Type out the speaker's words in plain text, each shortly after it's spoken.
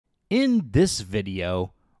In this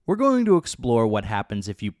video, we're going to explore what happens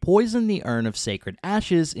if you poison the Urn of Sacred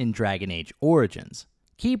Ashes in Dragon Age Origins.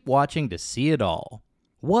 Keep watching to see it all.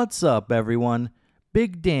 What's up, everyone?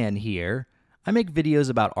 Big Dan here. I make videos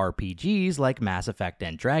about RPGs like Mass Effect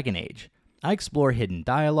and Dragon Age. I explore hidden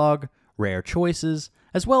dialogue, rare choices,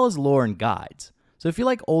 as well as lore and guides. So if you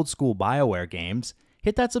like old school BioWare games,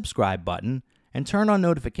 hit that subscribe button and turn on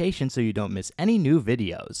notifications so you don't miss any new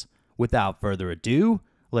videos. Without further ado,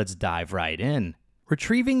 let's dive right in.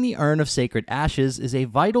 Retrieving the Urn of Sacred Ashes is a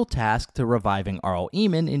vital task to reviving Arl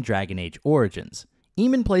Eamon in Dragon Age Origins.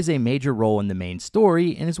 Eamon plays a major role in the main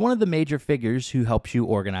story and is one of the major figures who helps you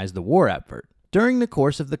organize the war effort. During the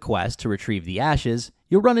course of the quest to retrieve the ashes,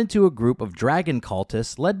 you'll run into a group of dragon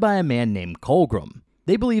cultists led by a man named Kolgrim.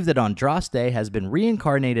 They believe that Andraste has been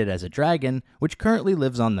reincarnated as a dragon, which currently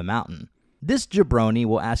lives on the mountain. This jabroni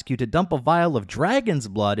will ask you to dump a vial of dragon's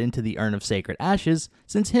blood into the Urn of Sacred Ashes,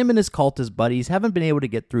 since him and his cultist buddies haven't been able to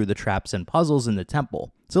get through the traps and puzzles in the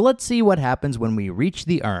temple. So let's see what happens when we reach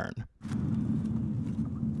the urn.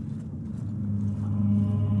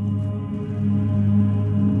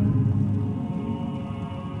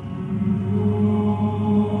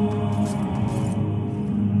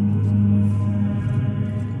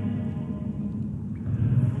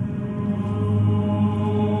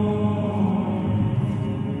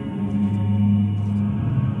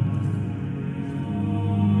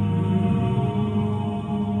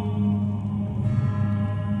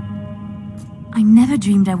 I never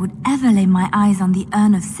dreamed I would ever lay my eyes on the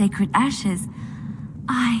Urn of Sacred Ashes.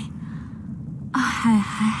 I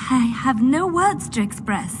have no words to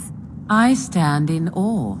express. I stand in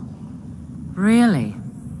awe. Really?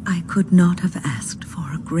 I could not have asked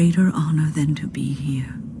for a greater honor than to be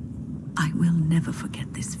here. I will never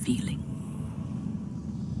forget this feeling.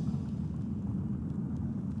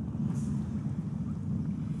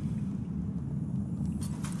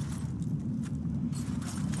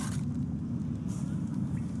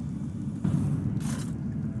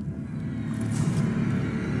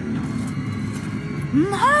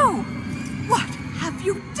 No! What have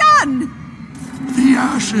you done? The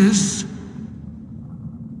ashes!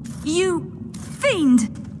 You fiend!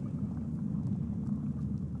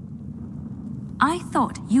 I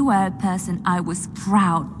thought you were a person I was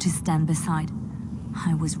proud to stand beside.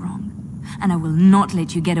 I was wrong, and I will not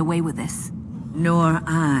let you get away with this. Nor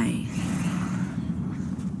I.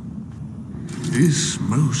 This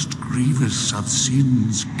most grievous of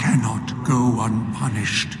sins cannot go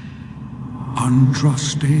unpunished.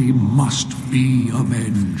 Andraste must be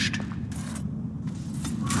avenged.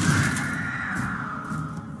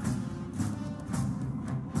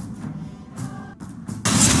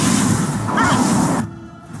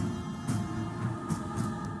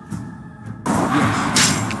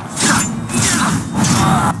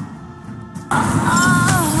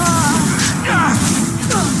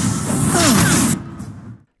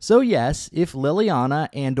 So yes, if Leliana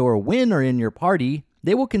and Wynne are in your party,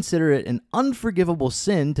 they will consider it an unforgivable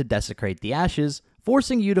sin to desecrate the ashes,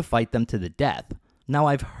 forcing you to fight them to the death. Now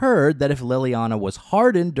I've heard that if Leliana was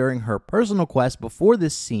hardened during her personal quest before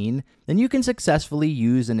this scene, then you can successfully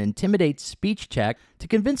use an intimidate speech check to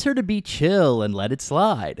convince her to be chill and let it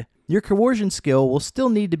slide. Your coercion skill will still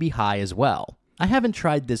need to be high as well. I haven't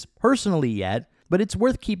tried this personally yet, but it's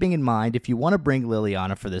worth keeping in mind if you want to bring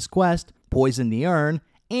Leliana for this quest, poison the urn,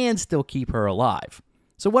 and still keep her alive.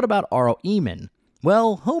 So what about Arl Eamon?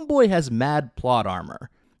 Well, Homeboy has mad plot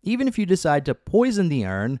armor. Even if you decide to poison the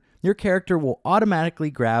urn, your character will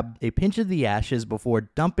automatically grab a pinch of the ashes before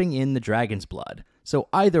dumping in the dragon's blood. So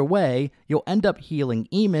either way, you'll end up healing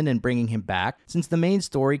Eamon and bringing him back, since the main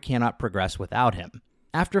story cannot progress without him.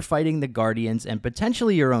 After fighting the Guardians and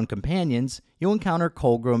potentially your own companions, you'll encounter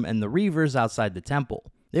Kolgrim and the Reavers outside the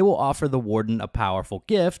temple. They will offer the Warden a powerful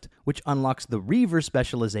gift, which unlocks the Reaver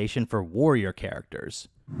specialization for warrior characters.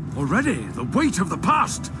 Already, the weight of the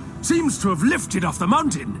past seems to have lifted off the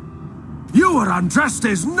mountain. You are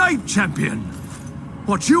Andraste's Knight Champion.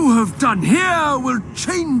 What you have done here will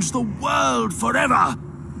change the world forever.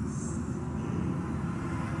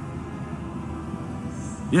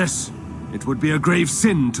 Yes, it would be a grave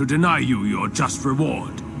sin to deny you your just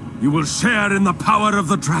reward. You will share in the power of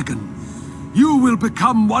the dragon. You will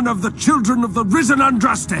become one of the children of the risen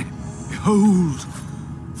Andraste. Behold,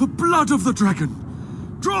 the blood of the dragon,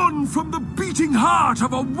 drawn from the beating heart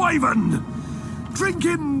of a wyvern. Drink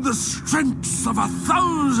in the strength of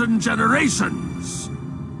 1,000 generations.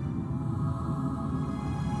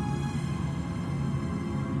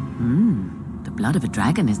 The blood of a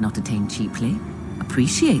dragon is not attained cheaply.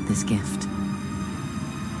 Appreciate this gift.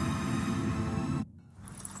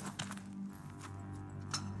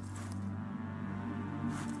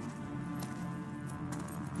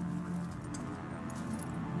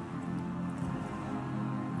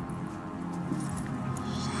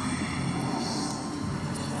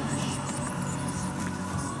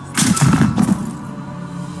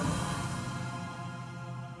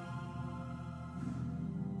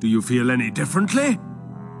 Do you feel any differently?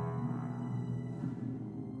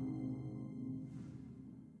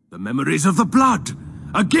 The memories of the blood,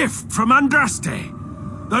 a gift from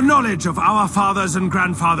Andraste. The knowledge of our fathers and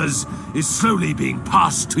grandfathers is slowly being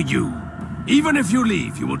passed to you. Even if you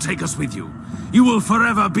leave, you will take us with you. You will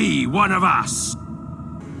forever be one of us.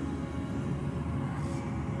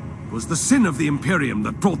 It was the sin of the Imperium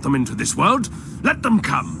that brought them into this world. Let them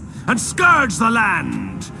come and scourge the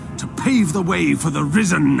land to pave the way for the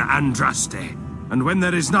risen Andraste. And when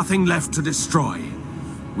there is nothing left to destroy,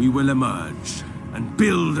 we will emerge and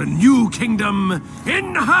build a new kingdom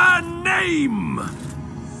in her name!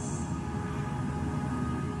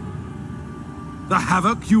 The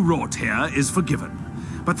havoc you wrought here is forgiven,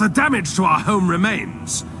 but the damage to our home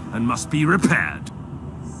remains and must be repaired.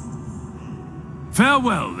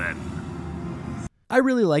 Farewell, then. I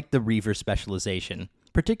really like the Reaver specialization,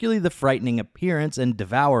 particularly the Frightening Appearance and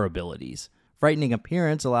Devour abilities. Frightening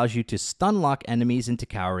Appearance allows you to stun lock enemies into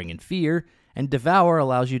cowering in fear, and Devour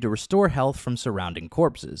allows you to restore health from surrounding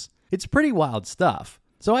corpses. It's pretty wild stuff,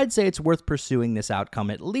 so I'd say it's worth pursuing this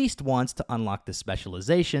outcome at least once to unlock the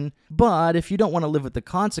specialization, but if you don't want to live with the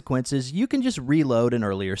consequences, you can just reload an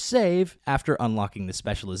earlier save after unlocking the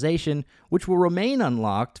specialization, which will remain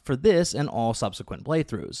unlocked for this and all subsequent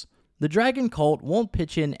playthroughs. The Dragon Cult won't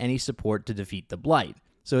pitch in any support to defeat the Blight,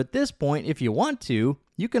 so at this point, if you want to,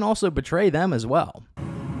 you can also betray them as well.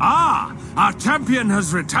 Ah! Our champion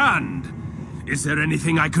has returned! Is there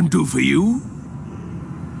anything I can do for you?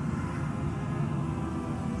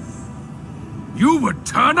 You would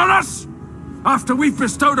turn on us? After we've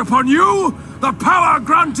bestowed upon you the power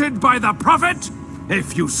granted by the Prophet?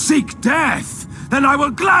 If you seek death, then I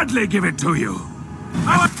will gladly give it to you.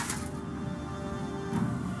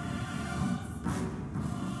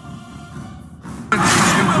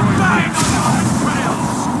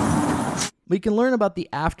 We can learn about the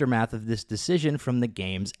aftermath of this decision from the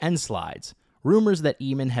game's end slides. Rumors that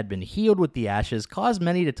Eamon had been healed with the ashes caused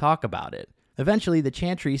many to talk about it. Eventually, the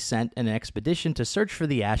Chantry sent an expedition to search for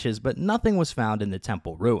the ashes, but nothing was found in the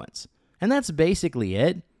temple ruins. And that's basically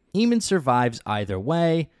it. Eamon survives either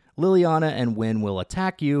way. Leliana and Wynne will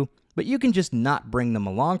attack you, but you can just not bring them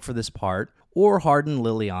along for this part, or harden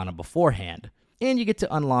Leliana beforehand. And you get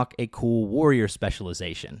to unlock a cool warrior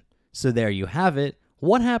specialization. So there you have it.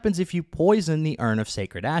 What happens if you poison the Urn of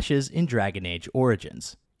Sacred Ashes in Dragon Age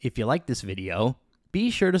Origins? If you like this video, be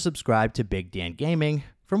sure to subscribe to Big Dan Gaming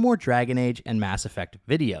for more Dragon Age and Mass Effect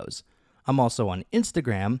videos. I'm also on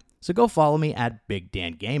Instagram, so go follow me at Big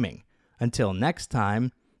Dan Gaming. Until next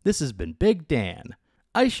time, this has been Big Dan.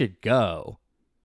 I should go.